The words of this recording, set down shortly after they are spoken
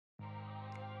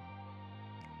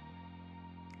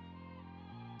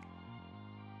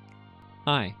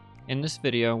Hi, in this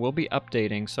video we'll be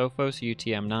updating Sophos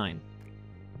UTM 9.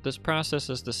 This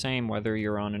process is the same whether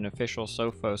you're on an official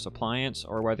Sophos appliance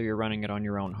or whether you're running it on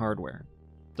your own hardware.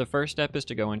 The first step is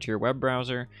to go into your web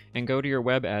browser and go to your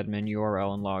web admin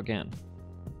URL and log in.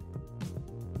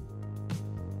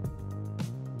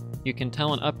 You can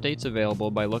tell an update's available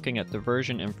by looking at the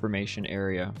version information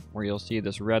area, where you'll see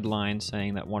this red line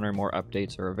saying that one or more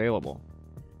updates are available.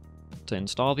 To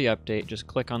install the update, just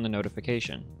click on the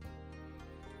notification.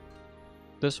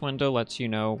 This window lets you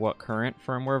know what current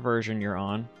firmware version you're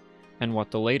on and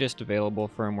what the latest available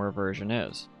firmware version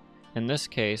is. In this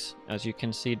case, as you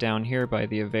can see down here by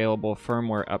the available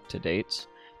firmware up-to-dates,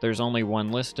 there's only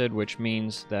one listed, which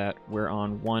means that we're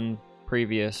on one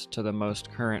previous to the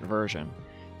most current version.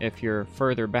 If you're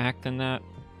further back than that,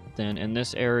 then in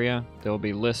this area they'll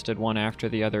be listed one after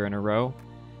the other in a row,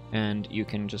 and you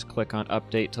can just click on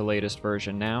Update to Latest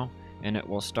Version Now, and it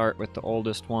will start with the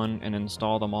oldest one and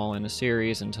install them all in a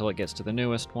series until it gets to the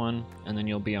newest one, and then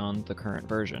you'll be on the current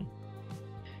version.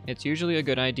 It's usually a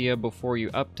good idea before you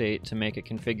update to make a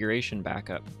configuration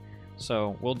backup.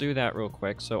 So we'll do that real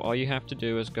quick. So all you have to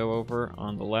do is go over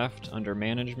on the left under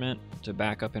Management to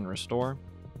Backup and Restore.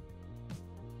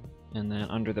 And then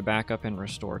under the Backup and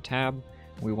Restore tab,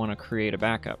 we want to create a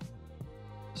backup.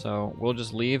 So we'll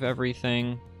just leave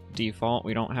everything default.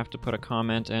 We don't have to put a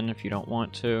comment in if you don't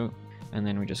want to. And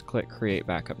then we just click Create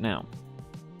Backup Now.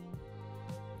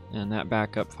 And that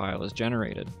backup file is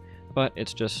generated, but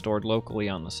it's just stored locally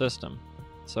on the system.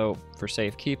 So for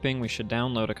safekeeping, we should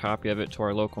download a copy of it to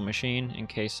our local machine in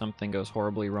case something goes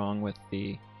horribly wrong with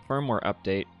the firmware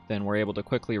update. Then we're able to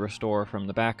quickly restore from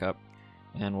the backup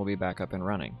and we'll be back up and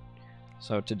running.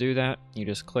 So to do that, you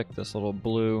just click this little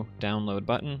blue download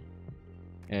button.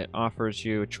 It offers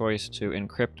you a choice to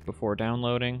encrypt before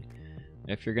downloading.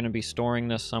 If you're going to be storing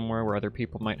this somewhere where other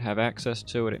people might have access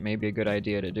to it, it may be a good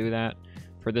idea to do that.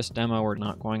 For this demo, we're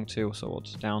not going to, so we'll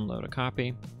just download a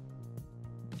copy,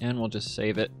 and we'll just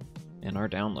save it in our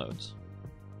downloads.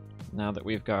 Now that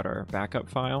we've got our backup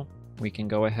file, we can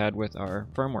go ahead with our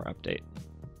firmware update.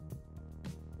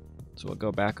 So we'll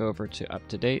go back over to Up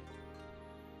to Date,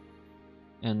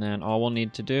 and then all we'll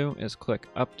need to do is click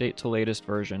Update to Latest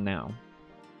Version Now.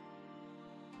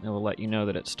 It will let you know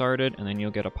that it started, and then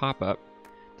you'll get a pop-up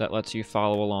that lets you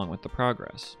follow along with the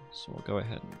progress. So we'll go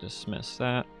ahead and dismiss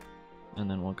that, and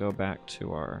then we'll go back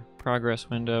to our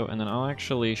progress window, and then I'll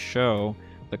actually show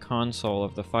the console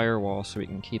of the firewall so we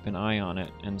can keep an eye on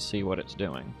it and see what it's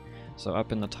doing. So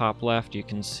up in the top left you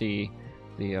can see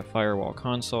the firewall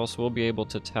console, so we'll be able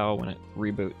to tell when it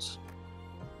reboots.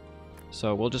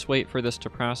 So we'll just wait for this to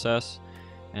process,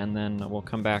 and then we'll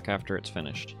come back after it's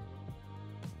finished.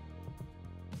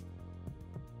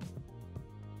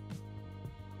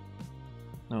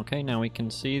 Okay, now we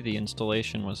can see the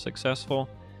installation was successful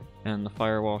and the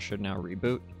firewall should now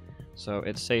reboot. So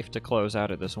it's safe to close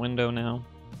out of this window now.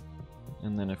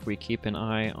 And then if we keep an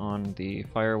eye on the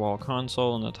firewall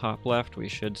console in the top left, we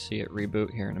should see it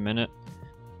reboot here in a minute.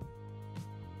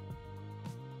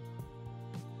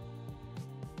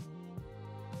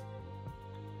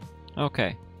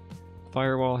 Okay,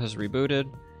 firewall has rebooted.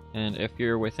 And if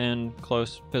you're within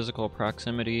close physical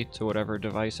proximity to whatever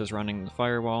device is running the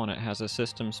firewall and it has a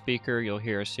system speaker, you'll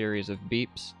hear a series of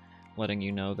beeps letting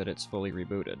you know that it's fully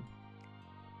rebooted.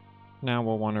 Now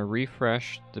we'll want to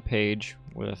refresh the page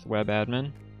with web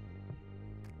admin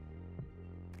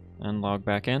and log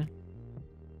back in.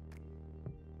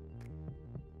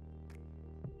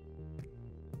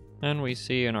 And we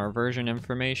see in our version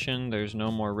information there's no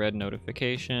more red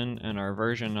notification, and our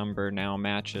version number now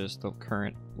matches the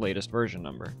current latest version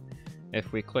number.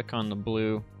 If we click on the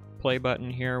blue play button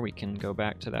here, we can go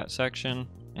back to that section,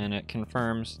 and it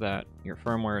confirms that your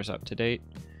firmware is up to date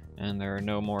and there are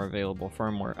no more available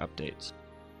firmware updates.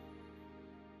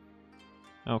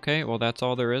 Okay, well that's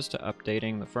all there is to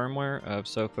updating the firmware of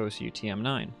Sophos UTM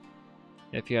 9.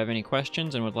 If you have any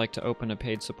questions and would like to open a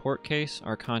paid support case,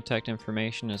 our contact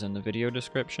information is in the video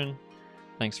description.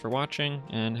 Thanks for watching,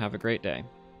 and have a great day.